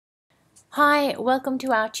Hi, welcome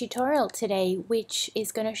to our tutorial today, which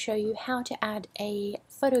is going to show you how to add a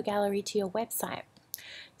photo gallery to your website.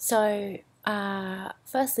 So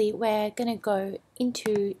firstly, we're going to go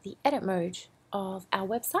into the edit mode of our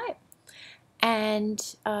website, and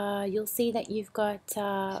you'll see that you've got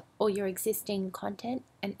all your existing content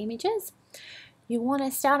and images. You want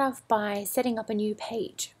to start off by setting up a new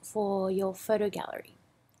page for your photo gallery.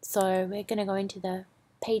 So we're going to go into the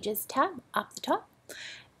Pages tab up the top,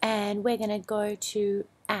 and we're going to go to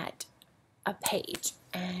add a page,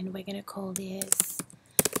 and we're going to call this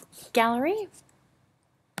gallery,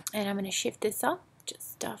 and I'm going to shift this up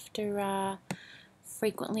just after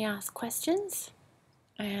frequently asked questions,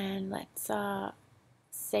 and let's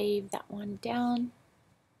save that one down.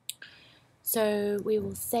 So we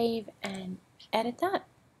will save and edit that.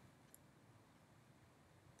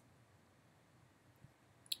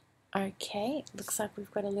 Okay, looks like we've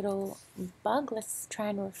got a little bug. Let's try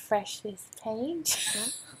and refresh this page.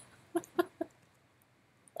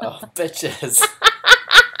 Oh, bitches.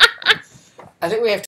 I think we have to